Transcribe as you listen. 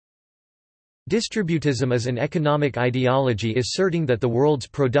Distributism is an economic ideology asserting that the world's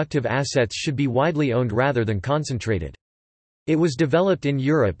productive assets should be widely owned rather than concentrated. It was developed in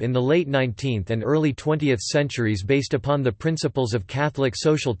Europe in the late 19th and early 20th centuries based upon the principles of Catholic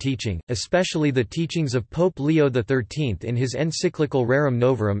social teaching, especially the teachings of Pope Leo XIII in his encyclical Rerum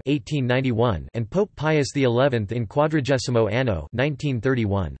Novarum 1891 and Pope Pius XI in Quadragesimo Anno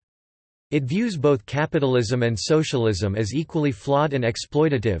 1931. It views both capitalism and socialism as equally flawed and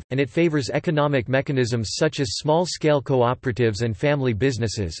exploitative, and it favors economic mechanisms such as small-scale cooperatives and family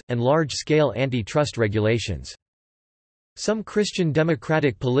businesses, and large-scale antitrust regulations. Some Christian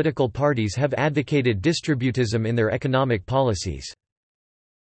democratic political parties have advocated distributism in their economic policies.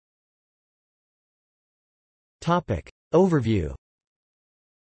 Overview.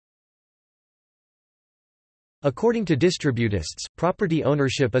 According to distributists, property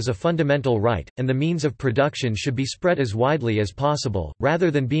ownership is a fundamental right, and the means of production should be spread as widely as possible, rather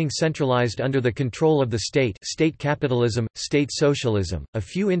than being centralized under the control of the state, state capitalism, state socialism, a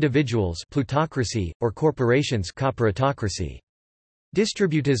few individuals, plutocracy, or corporations, corporatocracy.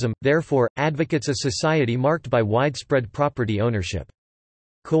 Distributism, therefore, advocates a society marked by widespread property ownership.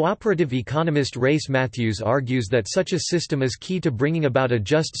 Cooperative economist Race Matthews argues that such a system is key to bringing about a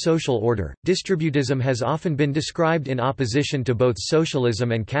just social order. Distributism has often been described in opposition to both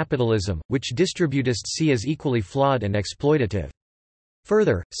socialism and capitalism, which distributists see as equally flawed and exploitative.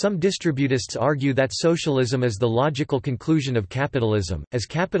 Further, some distributists argue that socialism is the logical conclusion of capitalism, as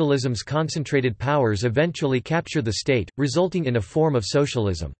capitalism's concentrated powers eventually capture the state, resulting in a form of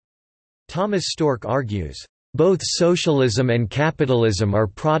socialism. Thomas Stork argues, "Both socialism and capitalism are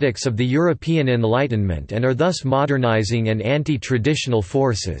products of the European Enlightenment and are thus modernizing and anti-traditional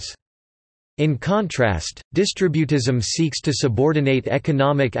forces." In contrast, distributism seeks to subordinate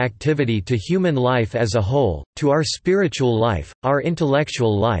economic activity to human life as a whole, to our spiritual life, our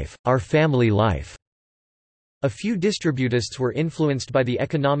intellectual life, our family life. A few distributists were influenced by the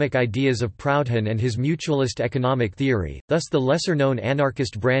economic ideas of Proudhon and his mutualist economic theory, thus the lesser-known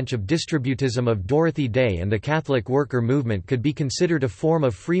anarchist branch of distributism of Dorothy Day and the Catholic worker movement could be considered a form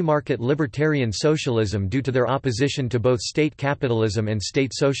of free-market libertarian socialism due to their opposition to both state capitalism and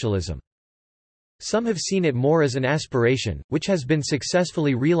state socialism. Some have seen it more as an aspiration, which has been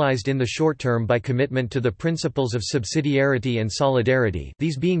successfully realized in the short term by commitment to the principles of subsidiarity and solidarity,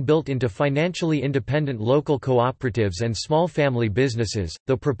 these being built into financially independent local cooperatives and small family businesses,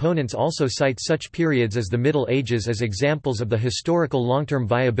 though proponents also cite such periods as the Middle Ages as examples of the historical long-term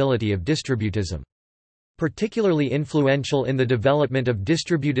viability of distributism. Particularly influential in the development of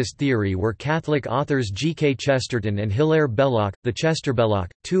distributist theory were Catholic authors G. K. Chesterton and Hilaire Belloc, the Chesterbelloc,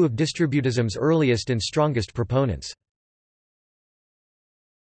 two of distributism's earliest and strongest proponents.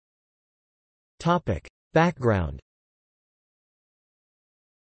 Background.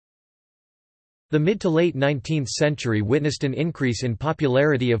 The mid to late 19th century witnessed an increase in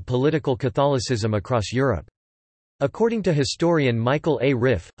popularity of political Catholicism across Europe. According to historian Michael A.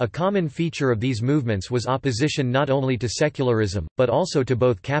 Riff, a common feature of these movements was opposition not only to secularism, but also to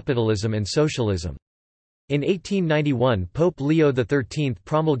both capitalism and socialism. In 1891 Pope Leo XIII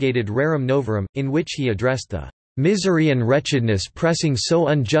promulgated Rerum Novarum, in which he addressed the "misery and wretchedness pressing so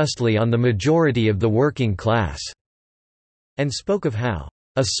unjustly on the majority of the working class," and spoke of how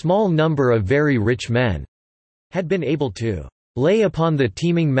 "a small number of very rich men" had been able to lay upon the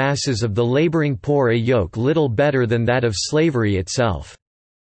teeming masses of the laboring poor a yoke little better than that of slavery itself."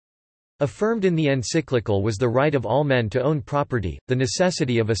 Affirmed in the encyclical was the right of all men to own property, the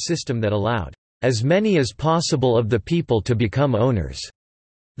necessity of a system that allowed as many as possible of the people to become owners,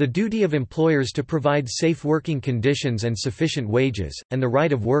 the duty of employers to provide safe working conditions and sufficient wages, and the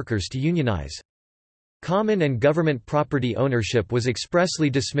right of workers to unionize. Common and government property ownership was expressly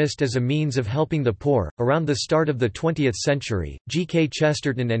dismissed as a means of helping the poor. Around the start of the 20th century, G. K.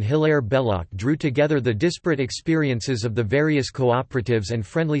 Chesterton and Hilaire Belloc drew together the disparate experiences of the various cooperatives and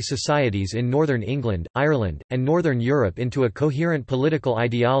friendly societies in northern England, Ireland, and northern Europe into a coherent political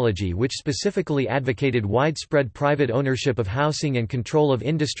ideology which specifically advocated widespread private ownership of housing and control of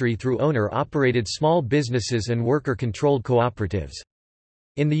industry through owner-operated small businesses and worker-controlled cooperatives.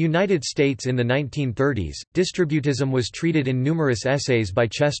 In the United States in the 1930s, distributism was treated in numerous essays by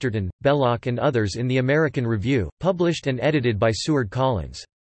Chesterton, Belloc and others in the American Review, published and edited by Seward Collins.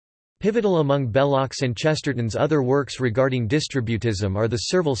 Pivotal among Belloc's and Chesterton's other works regarding distributism are The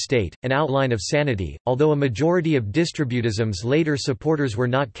Servile State, An Outline of Sanity. Although a majority of distributism's later supporters were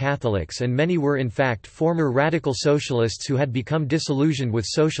not Catholics and many were in fact former radical socialists who had become disillusioned with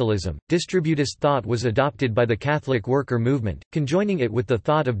socialism, distributist thought was adopted by the Catholic worker movement, conjoining it with the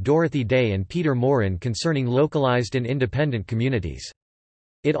thought of Dorothy Day and Peter Morin concerning localized and independent communities.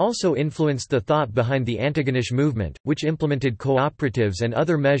 It also influenced the thought behind the Antigonish movement, which implemented cooperatives and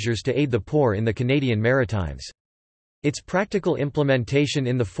other measures to aid the poor in the Canadian Maritimes. Its practical implementation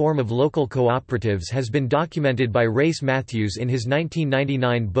in the form of local cooperatives has been documented by Race Matthews in his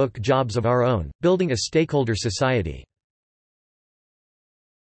 1999 book Jobs of Our Own, Building a Stakeholder Society.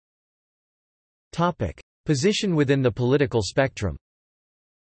 Position within the political spectrum.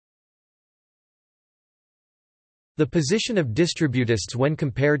 The position of distributists when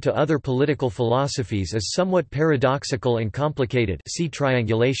compared to other political philosophies is somewhat paradoxical and complicated. See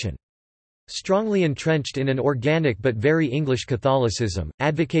triangulation. Strongly entrenched in an organic but very English Catholicism,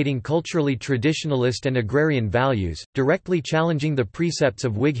 advocating culturally traditionalist and agrarian values, directly challenging the precepts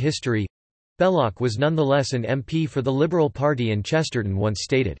of Whig history, Belloc was nonetheless an MP for the Liberal Party, and Chesterton once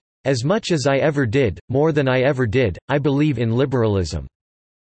stated, "As much as I ever did, more than I ever did, I believe in liberalism.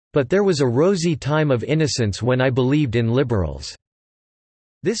 But there was a rosy time of innocence when I believed in liberals."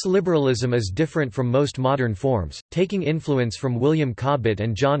 This liberalism is different from most modern forms, taking influence from William Cobbett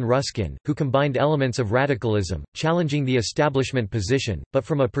and John Ruskin, who combined elements of radicalism, challenging the establishment position, but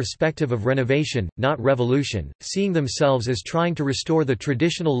from a perspective of renovation, not revolution, seeing themselves as trying to restore the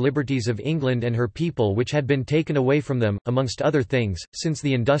traditional liberties of England and her people which had been taken away from them, amongst other things, since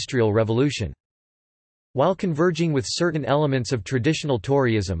the Industrial Revolution. While converging with certain elements of traditional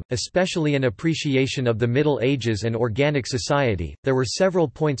Toryism, especially an appreciation of the Middle Ages and organic society, there were several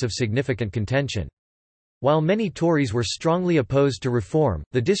points of significant contention. While many Tories were strongly opposed to reform,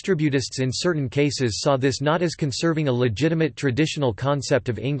 the distributists in certain cases saw this not as conserving a legitimate traditional concept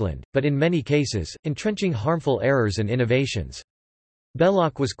of England, but in many cases, entrenching harmful errors and innovations.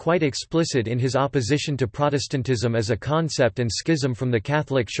 Belloc was quite explicit in his opposition to Protestantism as a concept and schism from the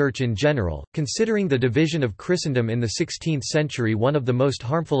Catholic Church in general, considering the division of Christendom in the 16th century one of the most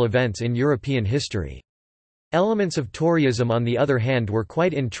harmful events in European history. Elements of Toryism on the other hand were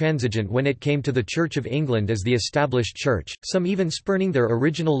quite intransigent when it came to the Church of England as the established church, some even spurning their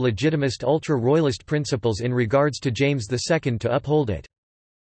original legitimist ultra-royalist principles in regards to James II to uphold it.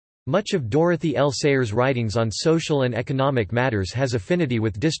 Much of Dorothy L. Sayers' writings on social and economic matters has affinity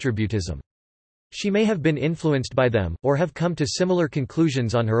with distributism. She may have been influenced by them, or have come to similar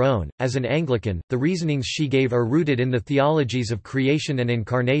conclusions on her own. As an Anglican, the reasonings she gave are rooted in the theologies of creation and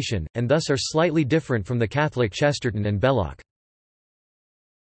incarnation, and thus are slightly different from the Catholic Chesterton and Belloc.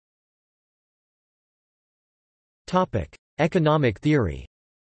 Economic theory.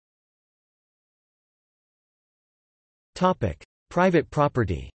 Private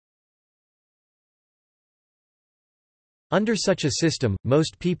property. Under such a system,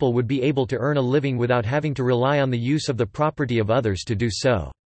 most people would be able to earn a living without having to rely on the use of the property of others to do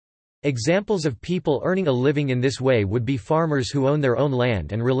so. Examples of people earning a living in this way would be farmers who own their own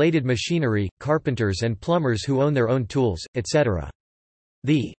land and related machinery, carpenters and plumbers who own their own tools, etc.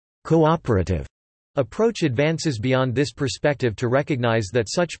 The cooperative approach advances beyond this perspective to recognize that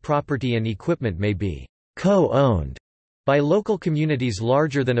such property and equipment may be co-owned by local communities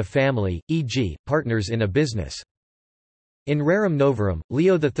larger than a family, e.g., partners in a business. In Rerum Novarum,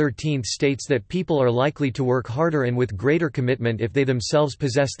 Leo XIII states that people are likely to work harder and with greater commitment if they themselves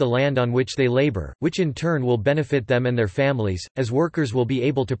possess the land on which they labor, which in turn will benefit them and their families, as workers will be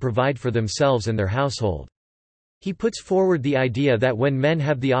able to provide for themselves and their household. He puts forward the idea that when men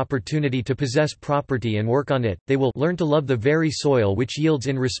have the opportunity to possess property and work on it, they will learn to love the very soil which yields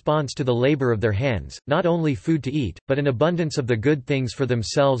in response to the labor of their hands, not only food to eat, but an abundance of the good things for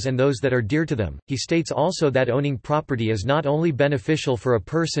themselves and those that are dear to them. He states also that owning property is not only beneficial for a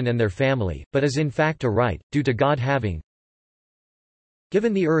person and their family, but is in fact a right, due to God having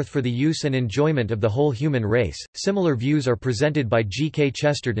given the earth for the use and enjoyment of the whole human race. Similar views are presented by G. K.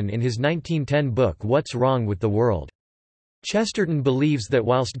 Chesterton in his 1910 book What's Wrong with the World? Chesterton believes that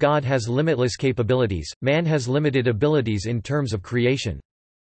whilst God has limitless capabilities, man has limited abilities in terms of creation.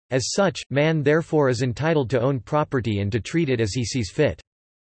 As such, man therefore is entitled to own property and to treat it as he sees fit.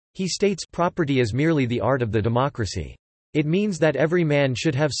 He states property is merely the art of the democracy. It means that every man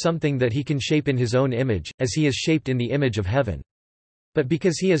should have something that he can shape in his own image, as he is shaped in the image of heaven. But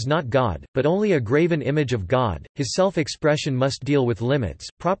because he is not God, but only a graven image of God, his self-expression must deal with limits,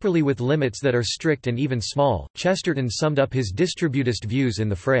 properly with limits that are strict and even small. Chesterton summed up his distributist views in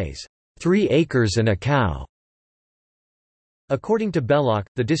the phrase, 3 acres and a cow. According to Belloc,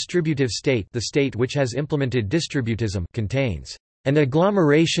 the distributive state, the state which has implemented distributism, contains an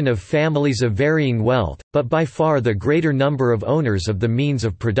agglomeration of families of varying wealth, but by far the greater number of owners of the means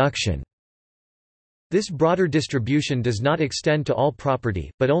of production. This broader distribution does not extend to all property,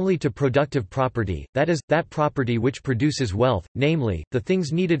 but only to productive property, that is, that property which produces wealth, namely, the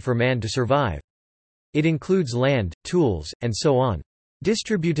things needed for man to survive. It includes land, tools, and so on.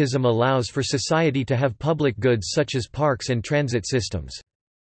 Distributism allows for society to have public goods such as parks and transit systems.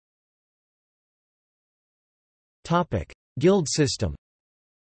 Guild system.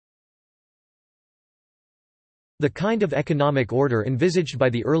 The kind of economic order envisaged by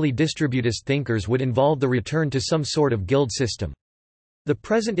the early distributist thinkers would involve the return to some sort of guild system. The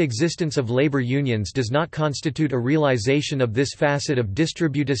present existence of labor unions does not constitute a realization of this facet of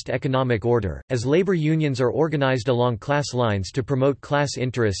distributist economic order, as labor unions are organized along class lines to promote class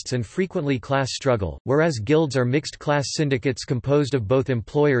interests and frequently class struggle, whereas guilds are mixed-class syndicates composed of both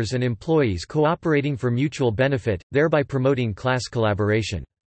employers and employees cooperating for mutual benefit, thereby promoting class collaboration.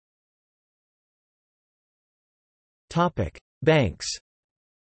 Banks.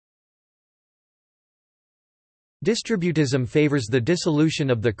 Distributism favors the dissolution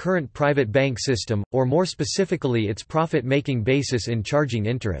of the current private bank system, or more specifically its profit-making basis in charging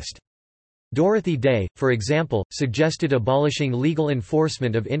interest. Dorothy Day, for example, suggested abolishing legal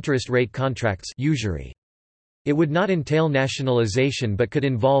enforcement of interest rate contracts usury. It would not entail nationalization but could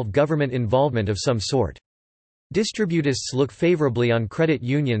involve government involvement of some sort. Distributists look favorably on credit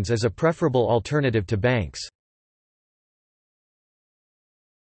unions as a preferable alternative to banks.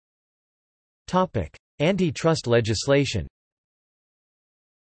 Antitrust legislation.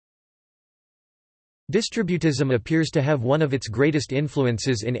 Distributism appears to have one of its greatest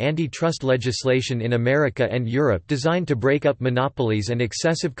influences in antitrust legislation in America and Europe, designed to break up monopolies and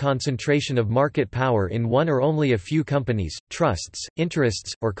excessive concentration of market power in one or only a few companies, trusts,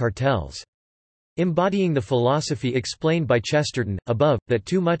 interests, or cartels. Embodying the philosophy explained by Chesterton, above, that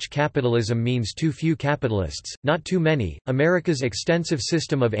too much capitalism means too few capitalists, not too many, America's extensive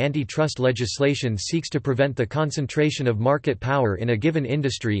system of antitrust legislation seeks to prevent the concentration of market power in a given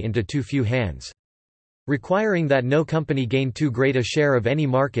industry into too few hands. Requiring that no company gain too great a share of any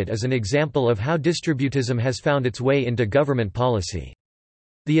market is an example of how distributism has found its way into government policy.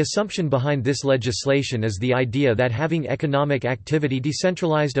 The assumption behind this legislation is the idea that having economic activity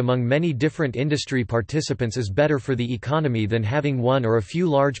decentralized among many different industry participants is better for the economy than having one or a few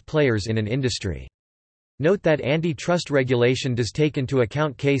large players in an industry. Note that antitrust regulation does take into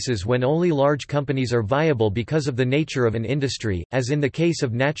account cases when only large companies are viable because of the nature of an industry, as in the case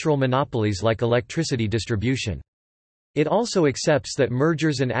of natural monopolies like electricity distribution. It also accepts that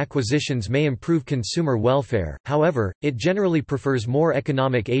mergers and acquisitions may improve consumer welfare, however, it generally prefers more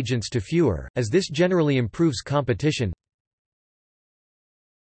economic agents to fewer, as this generally improves competition.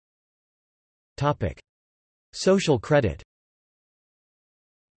 Social credit.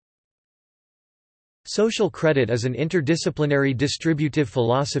 Social credit is an interdisciplinary distributive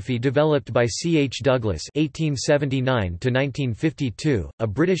philosophy developed by C. H. Douglas (1879–1952), a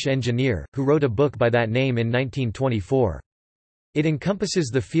British engineer, who wrote a book by that name in 1924. It encompasses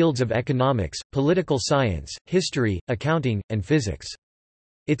the fields of economics, political science, history, accounting, and physics.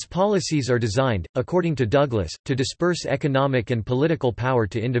 Its policies are designed, according to Douglas, to disperse economic and political power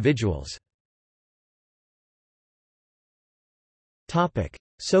to individuals.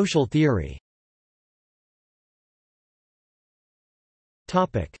 Social theory.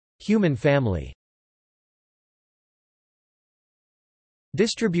 Human family.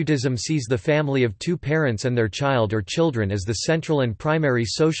 Distributism sees the family of two parents and their child or children as the central and primary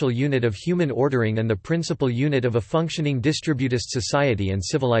social unit of human ordering and the principal unit of a functioning distributist society and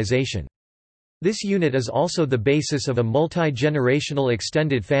civilization. This unit is also the basis of a multi-generational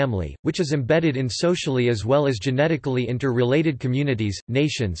extended family, which is embedded in socially as well as genetically interrelated communities,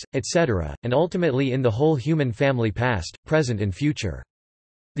 nations, etc., and ultimately in the whole human family past, present and future.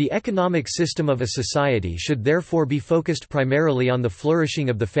 The economic system of a society should therefore be focused primarily on the flourishing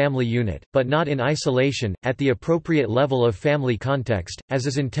of the family unit, but not in isolation, at the appropriate level of family context, as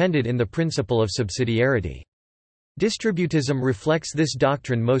is intended in the principle of subsidiarity. Distributism reflects this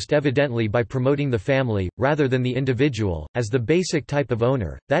doctrine most evidently by promoting the family, rather than the individual, as the basic type of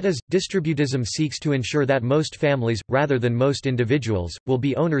owner, that is, distributism seeks to ensure that most families, rather than most individuals, will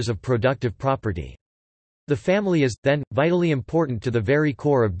be owners of productive property. The family is, then, vitally important to the very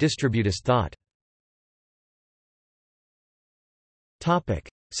core of distributist thought.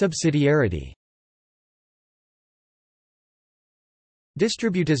 Subsidiarity.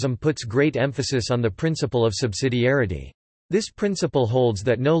 Distributism puts great emphasis on the principle of subsidiarity. This principle holds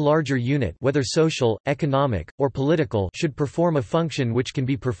that no larger unit, whether social, economic, or political, should perform a function which can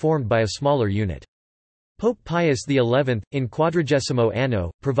be performed by a smaller unit. Pope Pius XI, in Quadragesimo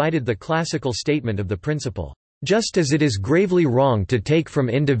Anno, provided the classical statement of the principle, Just as it is gravely wrong to take from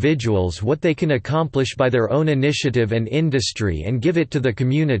individuals what they can accomplish by their own initiative and industry and give it to the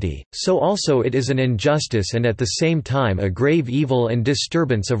community, so also it is an injustice and at the same time a grave evil and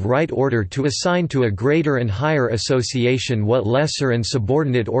disturbance of right order to assign to a greater and higher association what lesser and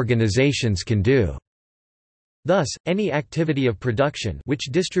subordinate organizations can do. Thus, any activity of production,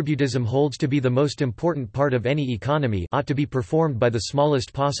 which distributism holds to be the most important part of any economy, ought to be performed by the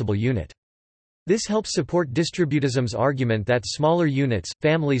smallest possible unit. This helps support distributism's argument that smaller units,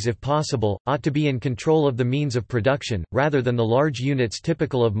 families if possible, ought to be in control of the means of production, rather than the large units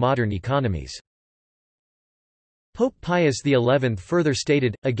typical of modern economies. Pope Pius XI further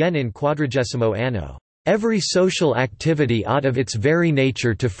stated, again in Quadragesimo Anno, "Every social activity ought of its very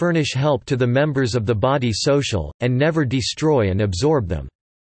nature to furnish help to the members of the body social, and never destroy and absorb them."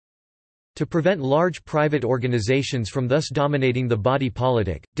 To prevent large private organizations from thus dominating the body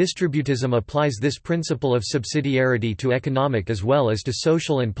politic, distributism applies this principle of subsidiarity to economic as well as to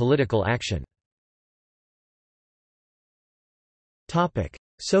social and political action.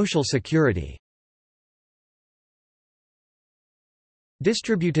 Social security.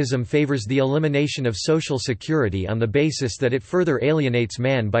 Distributism favors the elimination of social security on the basis that it further alienates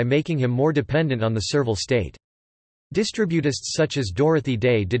man by making him more dependent on the servile state. Distributists such as Dorothy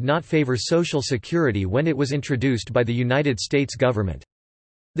Day did not favor Social Security when it was introduced by the United States government.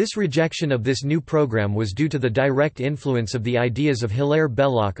 This rejection of this new program was due to the direct influence of the ideas of Hilaire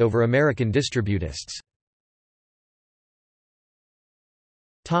Belloc over American distributists.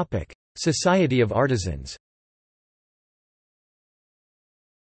 Society of Artisans.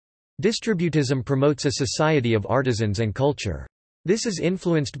 Distributism promotes a society of artisans and culture. This is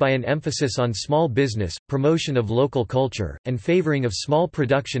influenced by an emphasis on small business, promotion of local culture, and favoring of small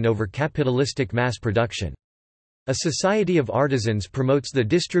production over capitalistic mass production. A society of artisans promotes the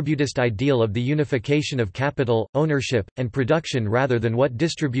distributist ideal of the unification of capital, ownership, and production rather than what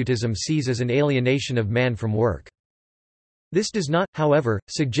distributism sees as an alienation of man from work. This does not, however,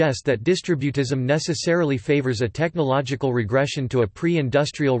 suggest that distributism necessarily favors a technological regression to a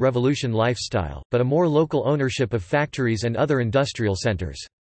pre-industrial revolution lifestyle, but a more local ownership of factories and other industrial centers.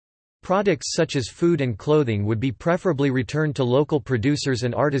 Products such as food and clothing would be preferably returned to local producers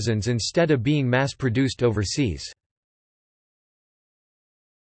and artisans instead of being mass-produced overseas.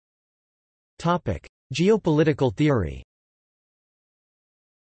 Geopolitical theory.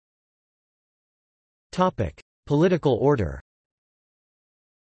 Political order.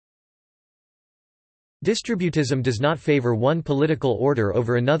 Distributism does not favor one political order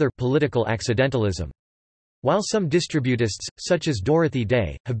over another, political accidentalism. While some distributists, such as Dorothy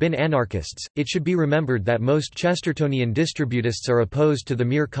Day, have been anarchists, it should be remembered that most Chestertonian distributists are opposed to the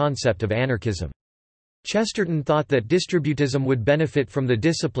mere concept of anarchism. Chesterton thought that distributism would benefit from the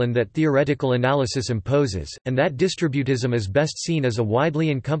discipline that theoretical analysis imposes, and that distributism is best seen as a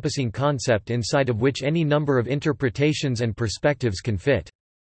widely encompassing concept inside of which any number of interpretations and perspectives can fit.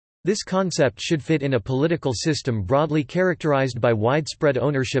 This concept should fit in a political system broadly characterized by widespread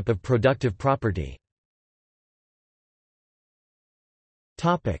ownership of productive property.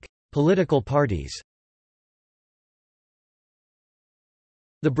 Political parties.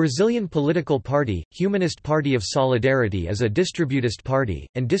 The Brazilian political party, Humanist Party of Solidarity, is a distributist party,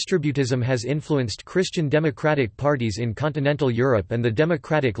 and distributism has influenced Christian democratic parties in continental Europe and the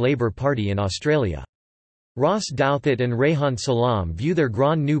Democratic Labour Party in Australia. Ross Douthat and Rayhan Salam view their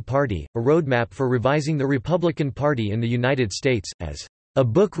Grand New Party, a roadmap for revising the Republican Party in the United States, as a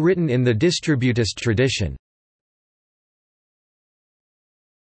book written in the distributist tradition.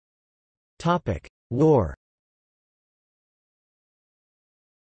 War.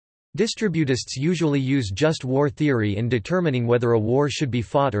 Distributists usually use just war theory in determining whether a war should be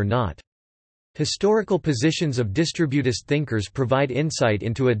fought or not. Historical positions of distributist thinkers provide insight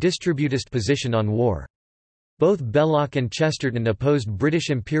into a distributist position on war. Both Belloc and Chesterton opposed British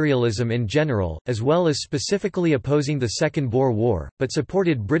imperialism in general, as well as specifically opposing the Second Boer War, but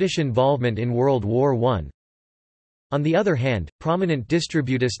supported British involvement in World War I. On the other hand, prominent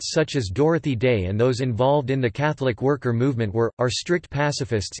distributists such as Dorothy Day and those involved in the Catholic worker movement are strict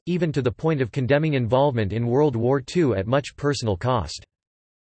pacifists, even to the point of condemning involvement in World War II at much personal cost.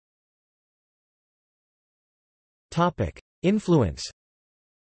 Influence.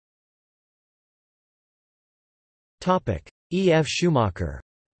 E. F. Schumacher.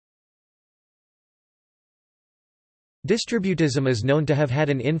 Distributism is known to have had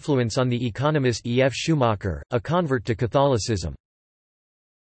an influence on the economist E. F. Schumacher, a convert to Catholicism.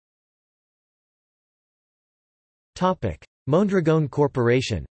 Mondragon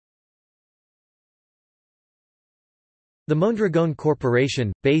Corporation. The Mondragón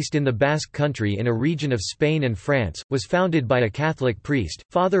Corporation, based in the Basque Country in a region of Spain and France, was founded by a Catholic priest,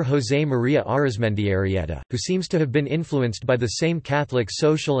 Father José María Arizmendiarrieta, who seems to have been influenced by the same Catholic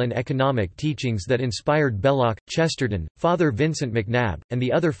social and economic teachings that inspired Belloc, Chesterton, Father Vincent McNabb, and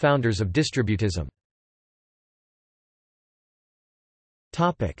the other founders of Distributism.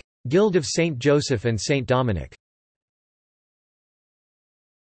 Guild of Saint Joseph and Saint Dominic.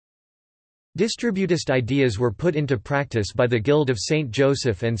 Distributist ideas were put into practice by the Guild of Saint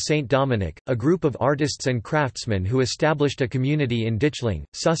Joseph and Saint Dominic, a group of artists and craftsmen who established a community in Ditchling,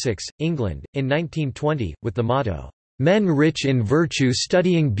 Sussex, England, in 1920, with the motto, "Men rich in virtue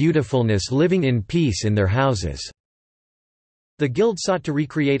studying beautifulness living in peace in their houses." The Guild sought to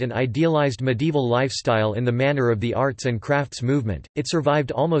recreate an idealized medieval lifestyle in the manner of the arts and crafts movement. It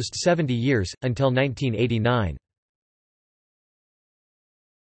survived almost 70 years, until 1989.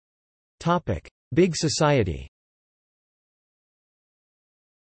 Big Society.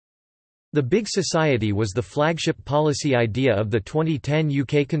 The Big Society was the flagship policy idea of the 2010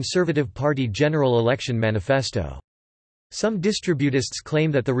 UK Conservative Party General Election Manifesto. Some distributists claim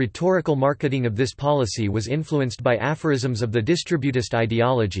that the rhetorical marketing of this policy was influenced by aphorisms of the distributist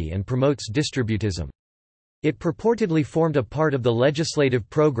ideology and promotes distributism. It purportedly formed a part of the legislative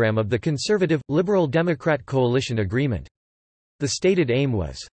programme of the Conservative, Liberal Democrat coalition agreement. The stated aim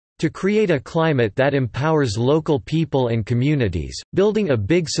was to create a climate that empowers local people and communities, building a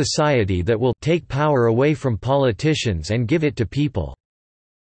big society that will take power away from politicians and give it to people.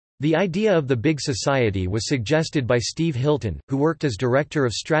 The idea of the big society was suggested by Steve Hilton, who worked as director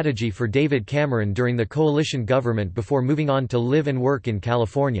of strategy for David Cameron during the coalition government before moving on to live and work in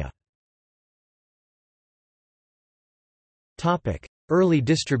California. Early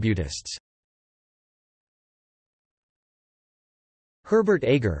distributists. Herbert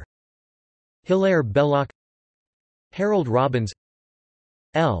Ager, Hilaire Belloc, Harold Robbins,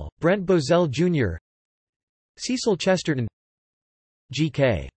 L. Brent Bozell Jr., Cecil Chesterton,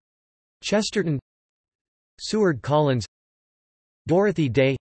 G.K. Chesterton, Seward Collins, Dorothy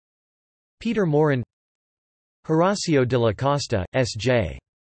Day, Peter Morin, Horacio de la Costa, S.J.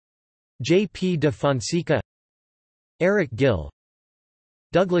 J. P. de Fonseca, Eric Gill,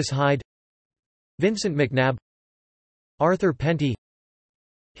 Douglas Hyde, Vincent McNabb, Arthur Penty,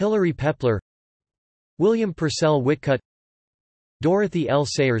 Hilary Pepler, William Purcell Whitcutt, Dorothy L.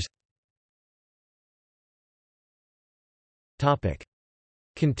 Sayers.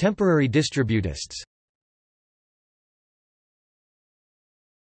 Contemporary distributists.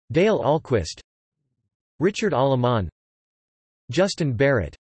 Dale Ahlquist, Richard Aleman, Justin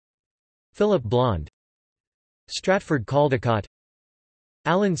Barrett, Philip Blond, Stratford Caldecott,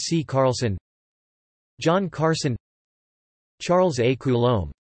 Alan C. Carlson, John Carson, Charles A.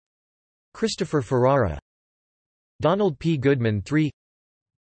 Coulombe, Christopher Ferrara, Donald P. Goodman III,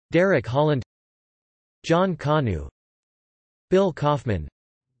 Derek Holland, John Kanu, Bill Kaufman,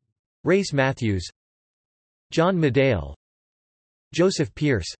 Race Matthews, John Madale, Joseph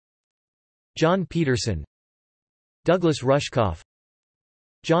Pierce, John Peterson, Douglas Rushkoff,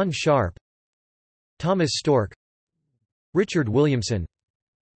 John Sharp, Thomas Stork, Richard Williamson.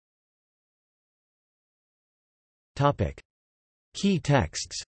 Key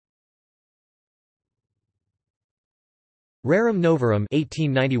texts. Rerum Novarum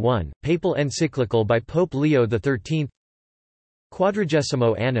 1891, papal encyclical by Pope Leo XIII.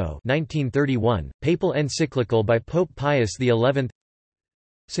 Quadragesimo Anno 1931, papal encyclical by Pope Pius XI.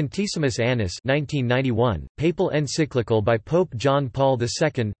 Sanctissimus Annus 1991, papal encyclical by Pope John Paul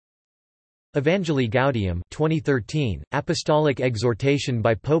II. Evangelii Gaudium 2013, apostolic exhortation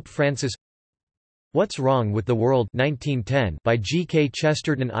by Pope Francis. What's Wrong with the World 1910 by G. K.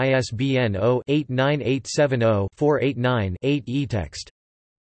 Chesterton, ISBN 0-89870-489-8 eText.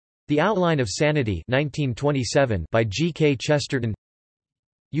 The Outline of Sanity 1927 by G. K. Chesterton.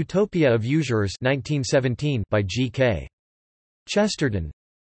 Utopia of Usurers 1917 by G. K. Chesterton.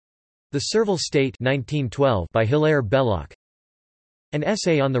 The Servile State 1912 by Hilaire Belloc. An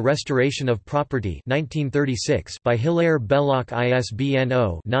Essay on the Restoration of Property 1936 by Hilaire Belloc, ISBN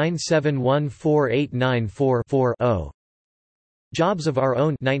 0-9714894-4. Jobs of Our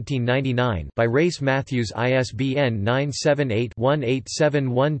Own 1999 by Race Matthews, ISBN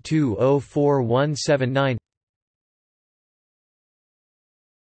 978-1871204179.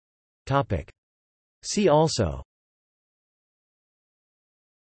 See also.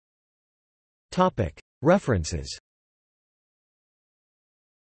 References.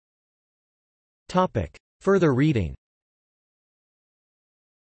 Further reading.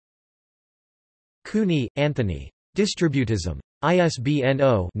 Cooney, Anthony. Distributism. ISBN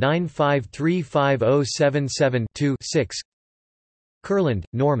 0-9535077-2-6. Kurland,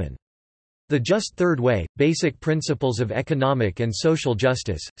 Norman. The Just Third Way, Basic Principles of Economic and Social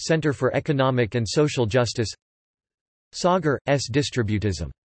Justice, Center for Economic and Social Justice. Sagar, S.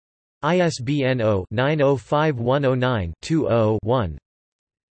 Distributism. ISBN 0-905109-20-1.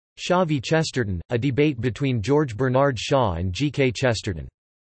 Shaw v. Chesterton, A Debate Between George Bernard Shaw and G. K. Chesterton.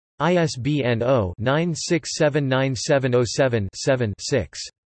 ISBN 0-9679707-7-6.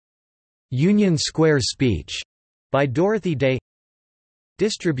 Union Square Speech, by Dorothy Day.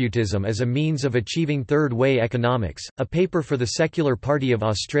 Distributism as a Means of Achieving Third Way Economics, a paper for the Secular Party of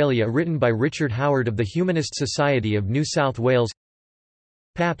Australia written by Richard Howard of the Humanist Society of New South Wales.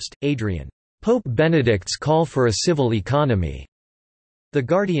 Pabst, Adrian. Pope Benedict's Call for a Civil Economy. The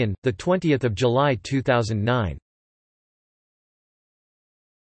Guardian, 20 July 2009.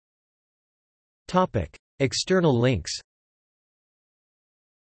 External links.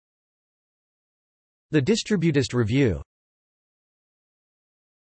 The Distributist Review.